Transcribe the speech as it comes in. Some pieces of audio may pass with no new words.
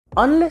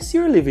Unless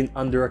you're living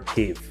under a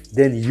cave,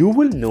 then you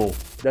will know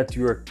that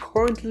you are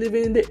currently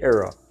living in the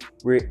era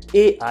where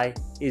AI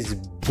is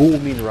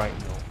booming right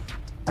now.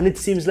 And it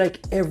seems like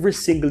every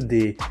single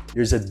day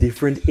there's a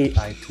different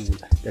AI tool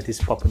that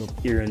is popping up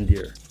here and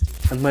there.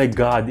 And my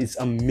God, it's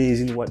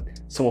amazing what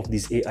some of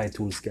these AI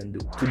tools can do.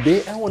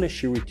 Today, I want to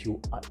share with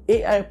you an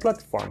AI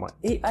platform, an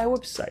AI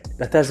website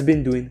that has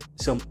been doing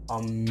some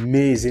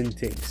amazing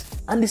things.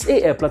 And this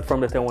AI platform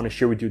that I want to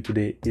share with you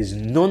today is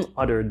none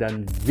other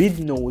than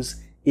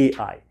Vidnoz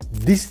AI.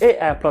 This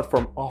AI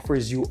platform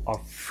offers you a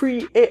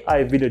free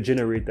AI video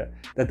generator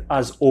that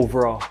has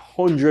over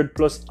 100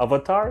 plus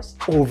avatars,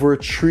 over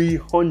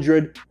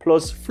 300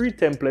 plus free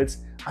templates,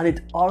 and it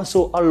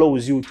also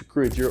allows you to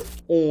create your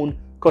own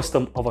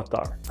custom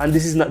avatar. And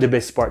this is not the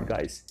best part,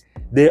 guys.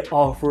 They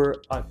offer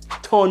a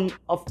ton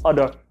of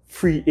other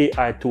free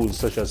AI tools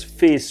such as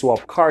face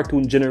swap,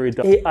 cartoon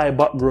generator, AI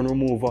background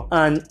remover,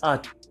 and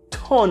a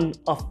ton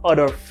of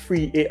other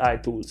free AI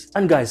tools.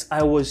 And guys,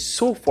 I was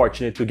so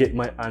fortunate to get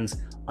my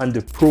hands on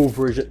the pro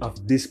version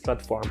of this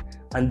platform,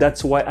 and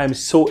that's why I'm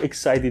so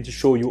excited to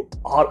show you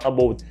all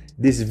about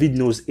this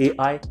Vidnoz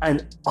AI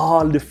and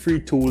all the free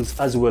tools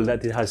as well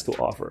that it has to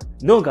offer.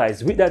 Now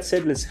guys, with that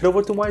said, let's head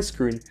over to my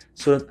screen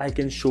so that I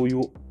can show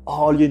you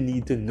all you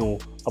need to know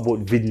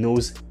about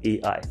Vidnoz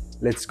AI.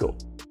 Let's go.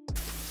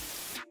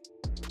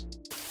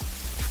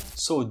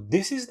 So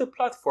this is the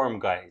platform,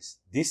 guys.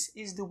 This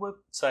is the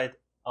website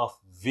of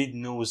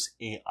Vidnoz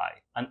AI,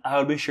 and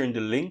I'll be sharing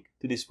the link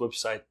to this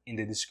website in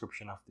the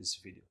description of this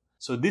video.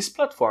 So this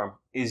platform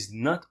is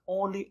not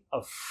only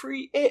a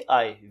free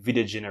AI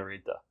video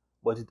generator,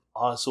 but it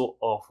also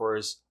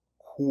offers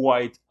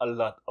quite a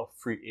lot of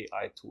free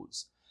AI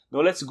tools.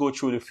 Now let's go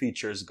through the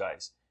features,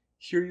 guys.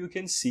 Here you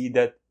can see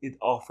that it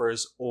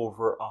offers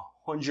over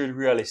 100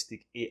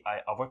 realistic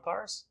AI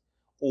avatars,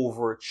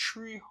 over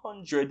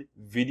 300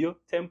 video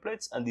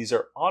templates, and these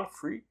are all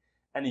free,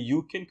 and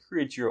you can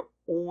create your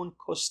own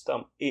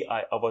custom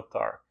AI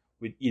avatar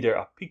with either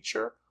a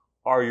picture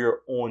or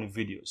your own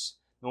videos.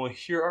 Now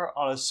here are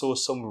also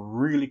some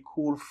really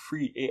cool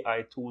free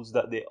AI tools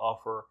that they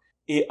offer: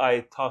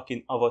 AI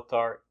talking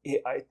avatar,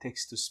 AI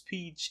text to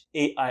speech,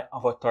 AI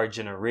avatar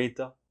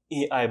generator,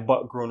 AI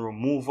background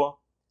remover,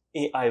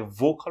 AI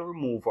vocal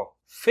remover,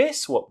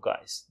 face swap,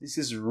 guys, this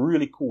is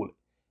really cool,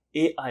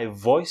 AI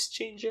voice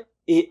changer,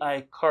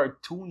 AI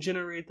cartoon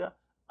generator,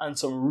 and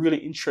some really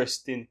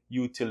interesting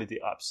utility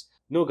apps.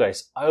 Now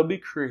guys, I'll be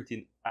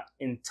creating an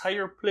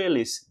entire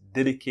playlist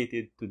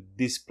dedicated to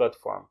this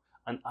platform,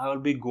 and I'll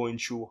be going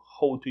through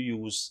how to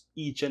use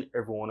each and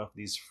every one of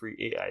these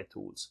free AI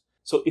tools.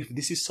 So if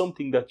this is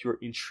something that you're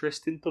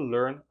interested to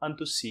learn and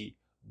to see,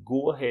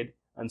 go ahead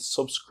and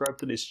subscribe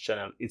to this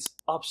channel. It's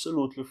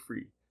absolutely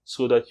free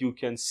so that you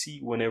can see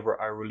whenever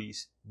I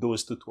release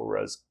those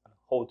tutorials on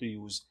how to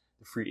use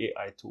the free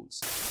AI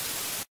tools.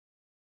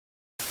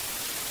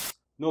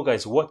 Now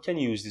guys, what can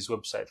you use this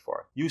website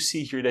for? You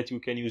see here that you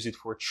can use it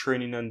for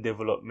training and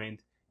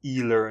development,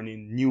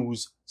 e-learning,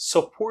 news,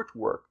 support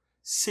work,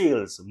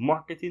 sales,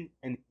 marketing,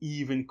 and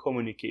even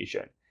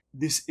communication.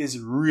 This is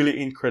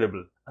really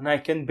incredible, and I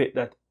can bet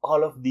that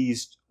all of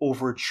these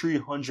over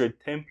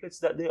 300 templates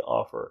that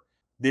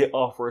they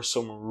offer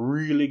some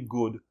really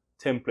good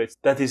templates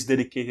that is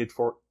dedicated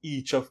for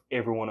each of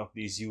every one of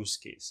these use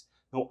cases.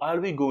 Now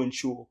I'll be going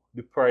through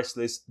the price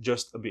list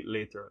just a bit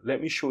later.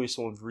 Let me show you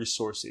some of the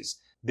resources.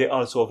 They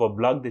also have a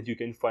blog that you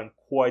can find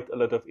quite a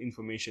lot of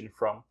information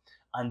from,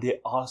 and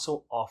they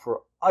also offer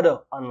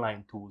other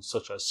online tools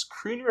such as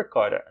screen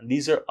recorder, and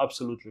these are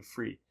absolutely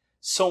free,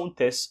 sound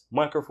tests,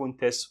 microphone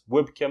tests,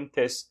 webcam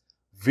tests,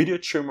 video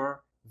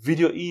trimmer,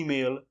 video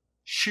email,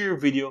 share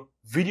video,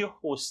 video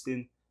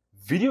hosting,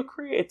 video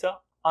creator,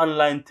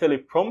 online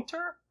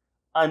teleprompter,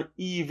 and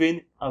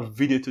even a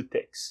video to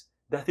text.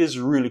 That is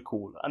really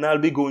cool, and I'll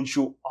be going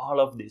through all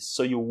of this,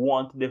 so you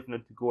want to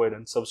definitely go ahead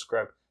and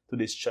subscribe to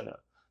this channel.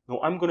 Now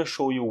I'm going to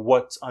show you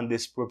what's on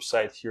this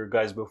website here,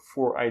 guys,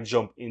 before I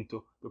jump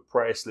into the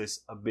price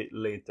list a bit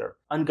later.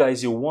 And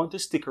guys, you want to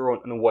stick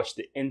around and watch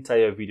the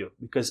entire video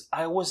because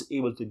I was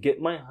able to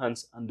get my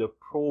hands on the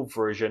pro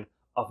version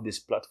of this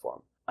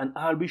platform, and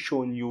I'll be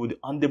showing you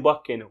on the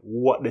back end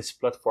what this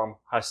platform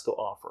has to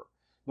offer.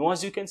 Now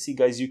as you can see,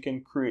 guys, you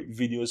can create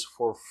videos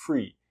for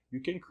free. You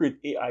can create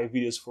AI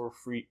videos for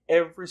free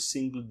every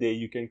single day.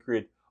 You can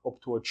create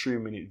up to a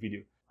 3-minute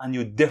video, and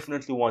you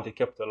definitely want to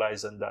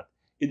capitalize on that.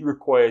 It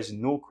requires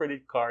no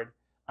credit card,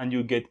 and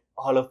you get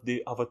all of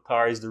the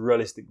avatars, the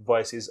realistic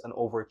voices, and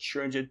over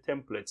 300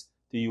 templates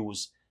to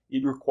use.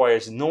 It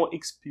requires no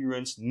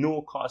experience,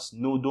 no cost,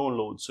 no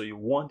download. So you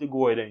want to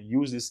go ahead and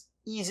use this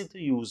easy to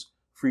use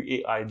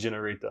free AI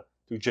generator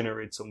to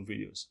generate some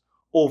videos.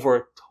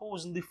 Over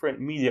 1,000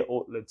 different media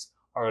outlets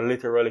are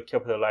literally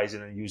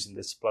capitalizing and using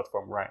this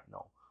platform right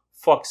now.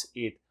 Fox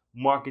 8,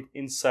 Market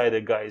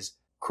Insider, guys,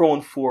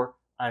 Crown 4,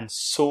 and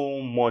so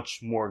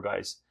much more,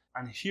 guys.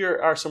 And here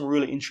are some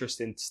really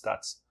interesting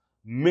stats.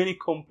 Many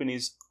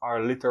companies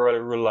are literally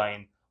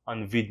relying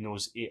on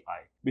Vidnoz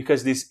AI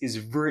because this is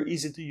very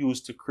easy to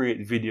use to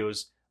create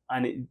videos,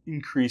 and it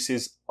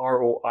increases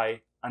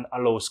ROI and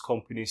allows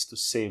companies to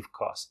save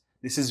costs.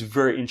 This is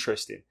very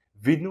interesting.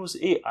 Vidnoz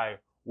AI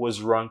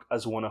was ranked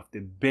as one of the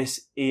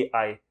best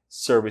AI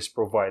service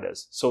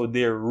providers. So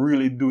they're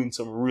really doing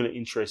some really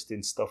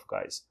interesting stuff,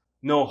 guys.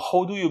 Now,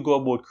 how do you go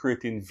about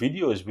creating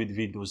videos with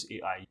Vidnoz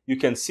AI? You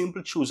can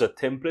simply choose a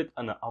template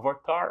and an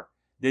avatar.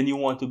 Then you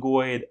want to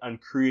go ahead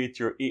and create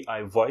your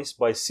AI voice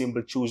by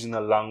simply choosing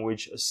a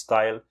language, a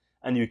style,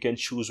 and you can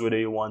choose whether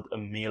you want a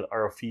male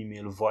or a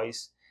female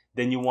voice.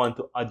 Then you want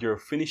to add your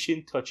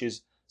finishing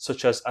touches,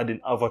 such as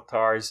adding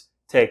avatars,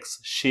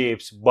 text,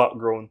 shapes,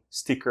 background,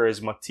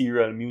 stickers,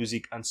 material,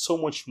 music, and so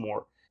much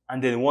more.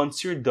 And then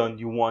once you're done,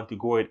 you want to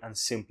go ahead and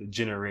simply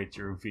generate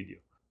your video.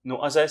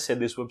 Now, as I said,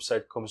 this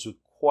website comes with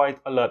quite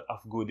a lot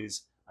of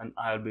goodies, and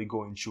I'll be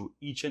going through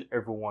each and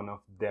every one of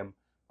them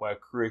by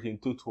creating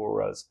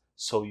tutorials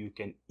so you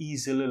can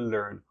easily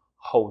learn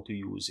how to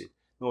use it.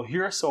 Now,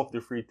 here are some of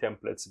the free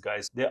templates,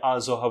 guys. They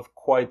also have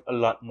quite a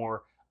lot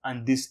more,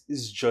 and this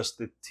is just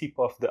the tip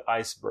of the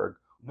iceberg.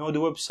 Now, the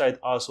website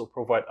also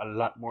provides a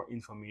lot more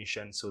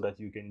information so that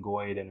you can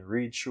go ahead and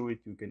read through it.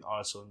 You can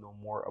also know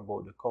more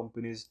about the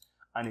companies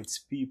and its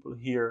people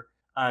here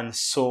and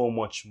so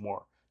much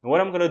more. Now,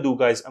 what I'm going to do,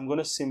 guys, I'm going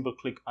to simply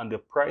click on the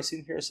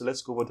pricing here. So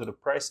let's go over to the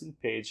pricing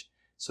page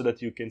so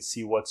that you can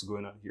see what's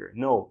going on here.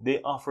 Now,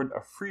 they offered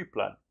a free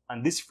plan,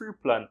 and this free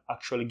plan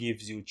actually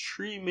gives you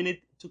 3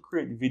 minutes to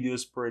create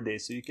videos per day.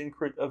 So you can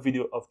create a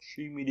video of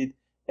 3 minutes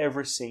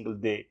every single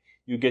day.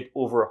 You get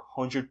over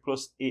 100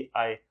 plus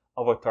AI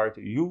avatar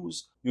to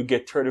use. You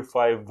get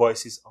 35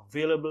 voices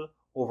available,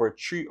 over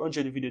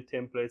 300 video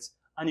templates,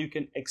 and you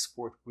can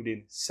export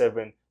within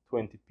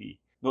 720p.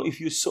 Now,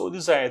 if you so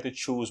desire to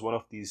choose one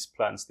of these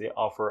plans, they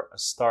offer a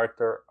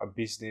starter, a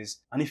business,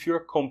 and if you're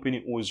a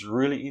company who is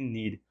really in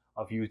need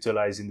of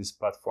utilizing this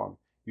platform,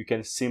 you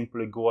can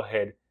simply go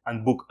ahead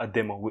and book a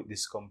demo with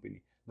this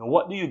company. Now,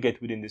 what do you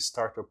get within the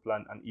starter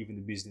plan and even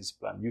the business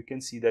plan? You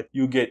can see that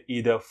you get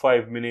either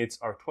 5 minutes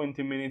or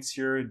 20 minutes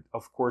here.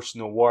 Of course,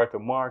 no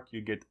watermark.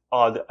 You get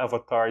all the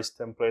avatars,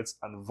 templates,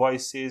 and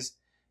voices.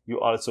 You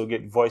also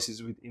get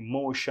voices with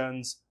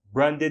emotions,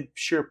 branded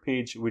share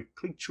page with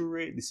click-through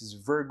rate. This is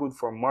very good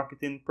for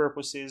marketing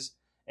purposes.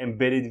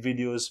 Embedded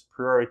videos,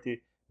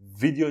 priority,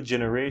 video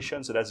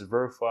generation. So that's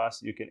very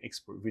fast. You can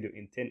export video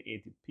in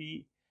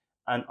 1080p.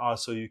 And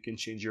also you can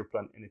change your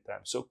plan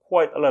anytime. So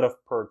quite a lot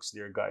of perks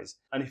there, guys.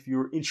 And if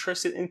you're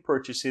interested in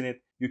purchasing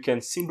it, you can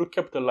simply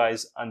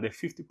capitalize on the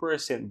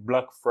 50%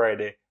 Black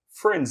Friday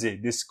frenzy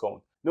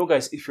discount. Now,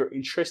 guys, if you're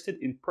interested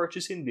in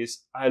purchasing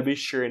this, I'll be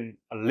sharing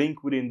a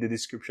link within the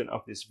description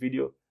of this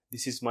video.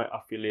 This is my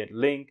affiliate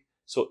link.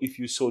 So if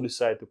you so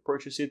decide to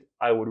purchase it,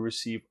 I would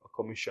receive a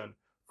commission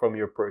from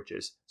your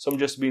purchase. So I'm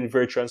just being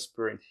very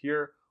transparent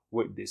here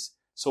with this.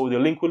 So the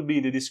link will be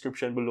in the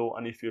description below,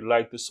 and if you'd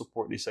like to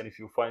support this and if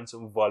you find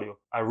some value,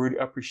 I really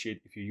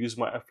appreciate if you use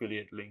my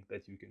affiliate link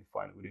that you can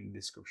find within the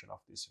description of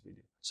this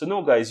video. So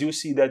now, guys, you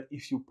see that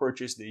if you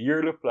purchase the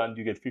yearly plan,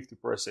 you get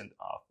 50%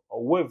 off.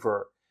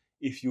 However,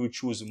 if you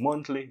choose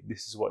monthly,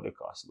 this is what the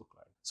cost look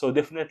like. So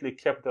definitely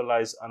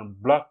capitalize on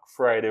Black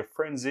Friday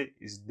frenzy.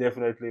 Is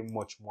definitely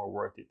much more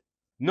worth it.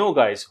 Now,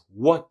 guys,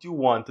 what you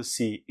want to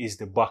see is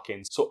the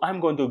backend. So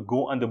I'm going to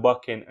go on the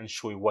backend and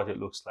show you what it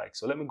looks like.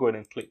 So let me go ahead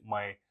and click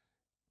my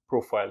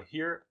profile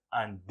here,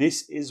 and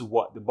this is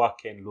what the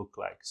backend look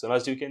like. So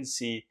as you can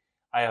see,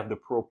 I have the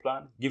pro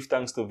plan. Give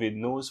thanks to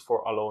Vidnoz for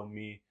allowing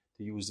me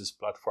to use this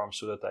platform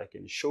so that I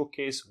can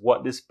showcase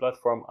what this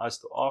platform has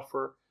to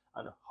offer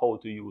and how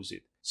to use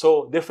it.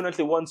 So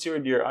definitely once you're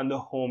there on the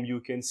home, you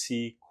can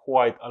see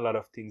quite a lot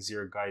of things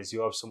here, guys.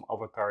 You have some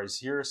avatars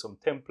here, some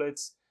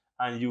templates,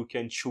 and you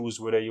can choose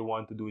whether you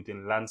want to do it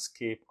in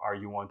landscape or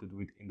you want to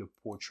do it in the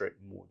portrait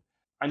mode.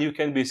 And you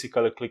can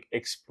basically click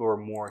explore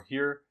more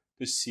here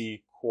to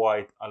see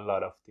quite a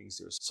lot of things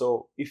there.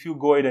 So if you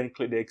go ahead and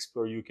click the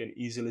explore, you can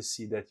easily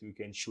see that you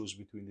can choose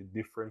between the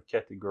different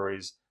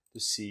categories to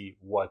see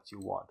what you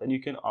want. And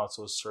you can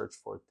also search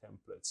for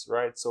templates,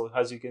 right? So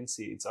as you can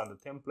see, it's on the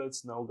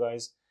templates now,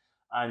 guys,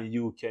 and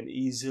you can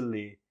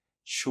easily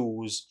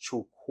choose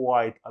through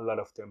quite a lot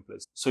of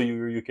templates. So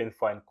you can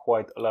find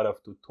quite a lot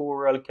of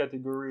tutorial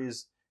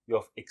categories. You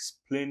have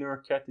explainer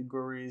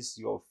categories.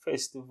 You have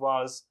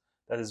festivals.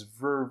 That is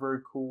very, very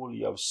cool.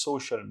 You have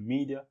social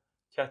media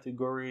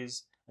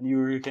categories, and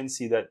you can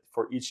see that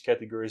for each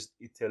categories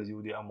it tells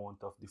you the amount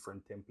of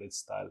different template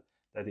style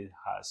that it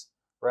has,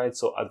 right?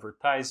 So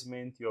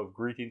advertisement, you have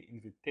greeting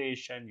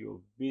invitation, you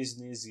have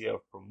business, you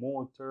have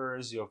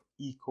promoters, you have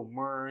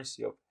e-commerce,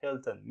 you have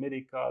health and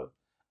medical,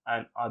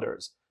 and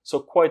others. So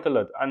quite a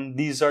lot, and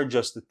these are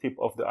just the tip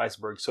of the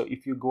iceberg. So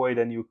if you go ahead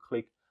and you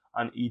click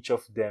on each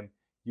of them,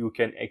 you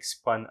can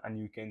expand and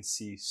you can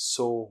see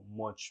so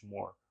much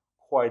more,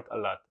 quite a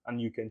lot, and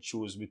you can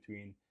choose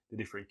between the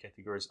different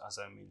categories as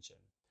I mentioned.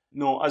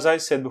 Now, as I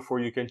said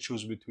before, you can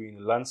choose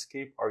between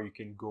landscape or you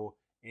can go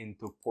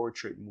into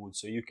portrait mode.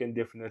 So you can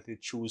definitely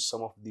choose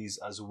some of these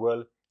as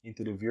well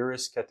into the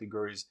various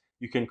categories.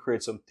 You can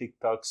create some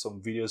TikToks,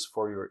 some videos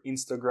for your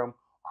Instagram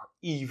or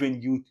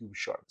even YouTube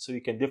shorts. So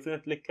you can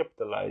definitely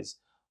capitalize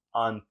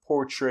on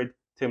portrait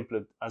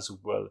template as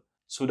well.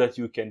 so that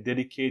you can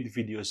dedicate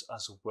videos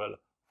as well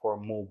for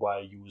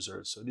mobile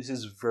users. So this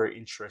is very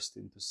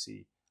interesting to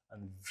see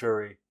and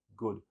very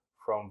good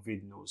from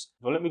Vidnoz.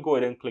 Now let me go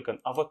ahead and click on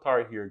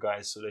avatar here,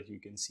 guys, so that you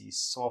can see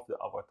some of the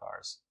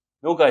avatars.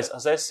 Now guys,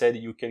 as I said,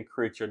 you can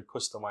create and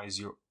customize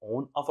your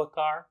own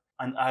avatar,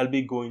 and I'll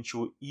be going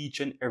through each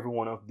and every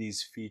one of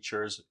these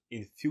features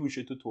in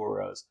future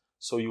tutorials.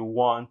 So you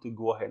want to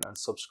go ahead and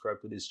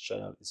subscribe to this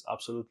channel. It's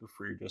absolutely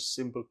free. Just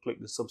simply click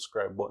the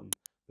subscribe button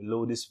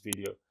below this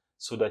video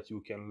so that you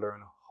can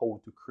learn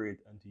how to create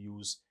and to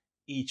use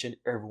each and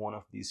every one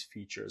of these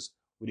features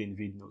within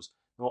Vidnoz.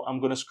 Now I'm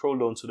going to scroll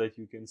down so that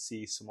you can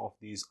see some of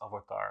these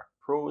avatar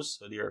pros.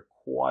 So there are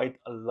quite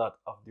a lot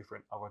of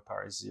different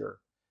avatars here.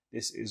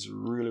 This is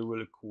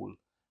really cool,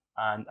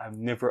 and I've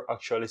never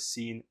actually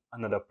seen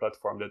another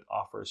platform that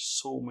offers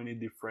so many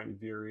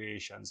different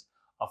variations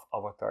of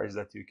avatars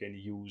that you can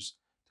use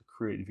to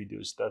create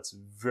videos. That's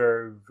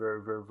very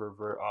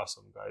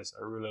awesome, guys.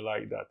 I really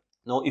like that.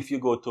 Now if you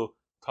go to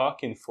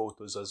talking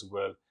photos as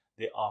well,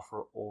 they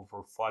offer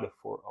over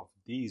 44 of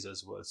these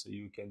as well, so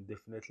you can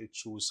definitely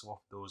choose some of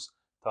those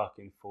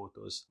talking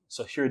photos.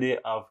 So here they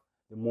have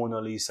the Mona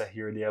Lisa,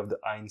 here they have the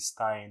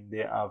Einstein,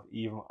 they have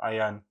even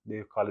Iron,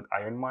 they call it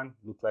Iron Man,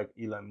 look like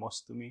Elon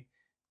Musk to me.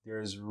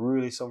 There's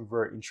really some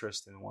very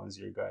interesting ones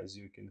here, guys.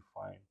 You can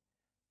find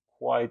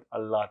quite a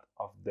lot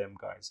of them,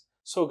 guys.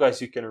 So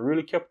guys, you can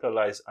really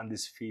capitalize on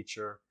this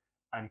feature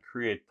and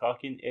create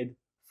talking head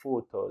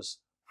photos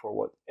for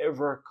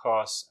whatever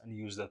cost and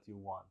use that you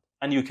want.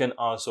 And you can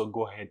also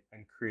go ahead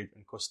and create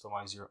and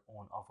customize your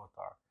own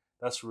avatar.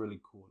 That's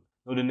really cool.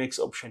 Now the next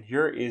option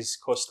here is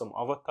custom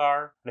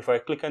avatar. And if I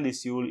click on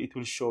this, it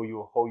will show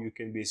you how you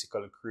can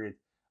basically create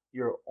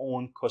your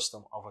own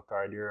custom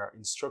avatar. There are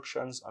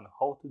instructions on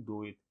how to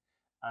do it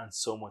and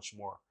so much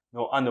more.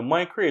 Now under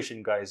my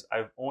creation, guys,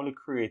 I've only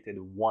created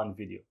one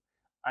video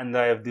and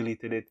I have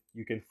deleted it.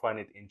 You can find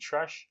it in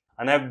trash.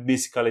 And I've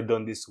basically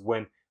done this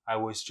when I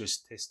was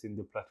just testing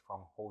the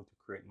platform, how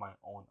to create my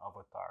own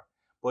avatar.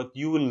 But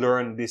you will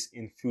learn this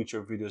in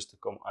future videos to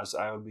come, as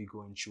I will be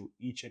going through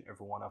each and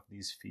every one of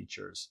these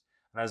features.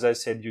 And as I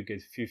said, you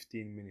get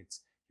 15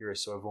 minutes here.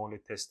 So I've only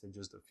tested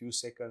just a few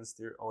seconds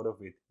there out of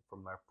it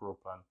from my pro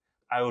plan.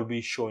 I will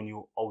be showing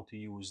you how to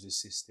use the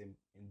system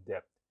in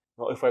depth.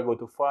 Now, if I go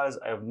to files,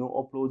 I have no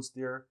uploads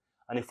there.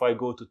 And if I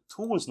go to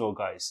tools now,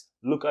 guys,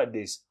 look at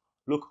this.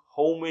 Look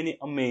how many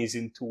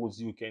amazing tools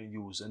you can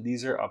use. And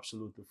these are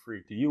absolutely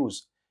free to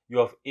use. You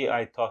have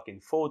AI talking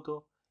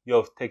photo. You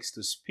have text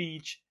to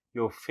speech.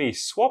 You have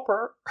face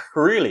swapper.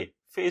 Really?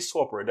 Face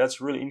swapper.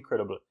 That's really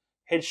incredible.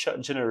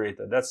 Headshot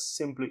generator. That's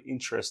simply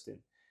interesting.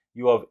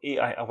 You have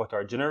AI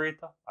avatar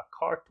generator, a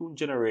cartoon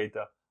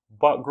generator,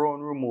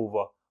 background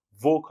remover,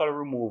 vocal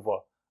remover,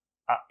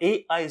 an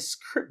AI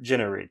script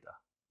generator.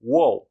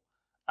 Whoa.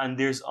 And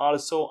there's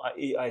also an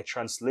AI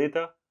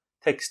translator,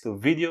 text to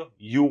video,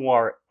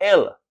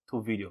 URL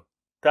to video.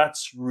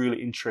 That's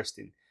really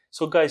interesting.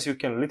 So guys, you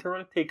can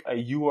literally take a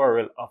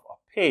URL of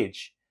a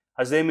page.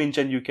 As I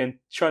mentioned, you can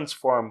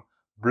transform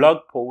blog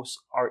posts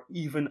or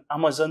even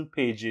Amazon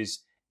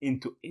pages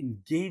into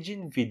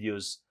engaging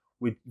videos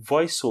with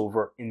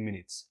voiceover in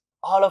minutes.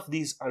 All of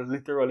these are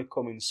literally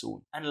coming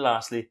soon. And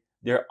lastly,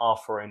 they're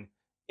offering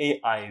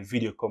AI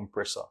video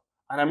compressor.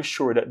 And I'm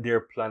sure that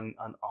they're planning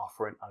on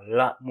offering a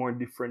lot more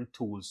different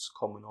tools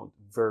coming out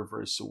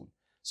very soon.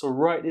 So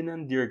right in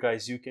and there,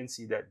 guys, you can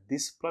see that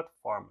this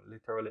platform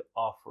literally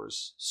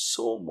offers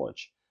so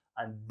much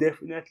and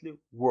definitely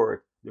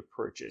worth the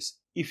purchase.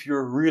 If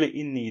you're really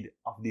in need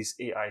of these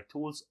AI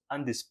tools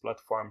and this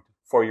platform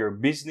for your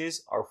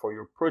business or for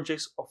your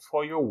projects or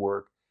for your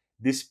work,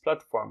 this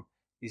platform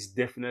is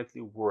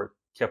definitely worth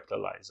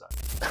capitalizing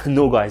on.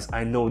 No guys,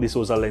 I know this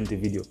was a lengthy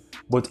video,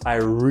 but I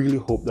really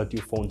hope that you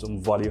found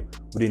some value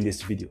within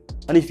this video.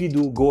 And if you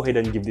do, go ahead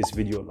and give this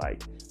video a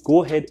like.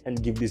 Go ahead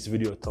and give this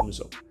video a thumbs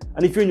up.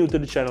 And if you're new to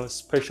the channel,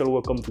 special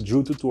welcome to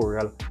Drew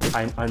Tutorial.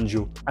 I'm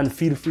Andrew, and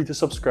feel free to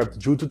subscribe to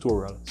Drew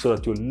Tutorial so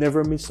that you'll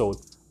never miss out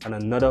on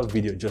another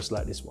video just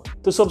like this one.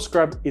 To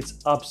subscribe, it's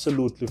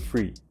absolutely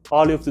free.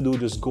 All you have to do is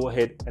just go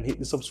ahead and hit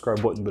the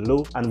subscribe button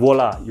below, and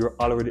voila, you're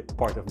already a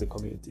part of the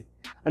community.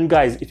 And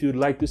guys, if you'd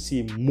like to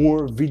see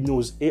more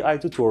Vidnoz AI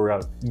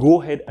tutorial,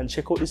 go ahead and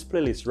check out this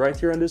playlist right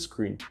here on the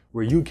screen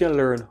where you can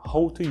learn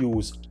how to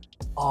use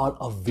all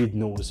of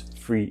Vidnoz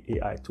free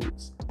AI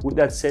tools. With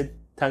that said,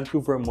 thank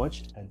you very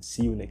much and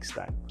see you next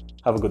time.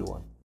 Have a good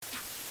one.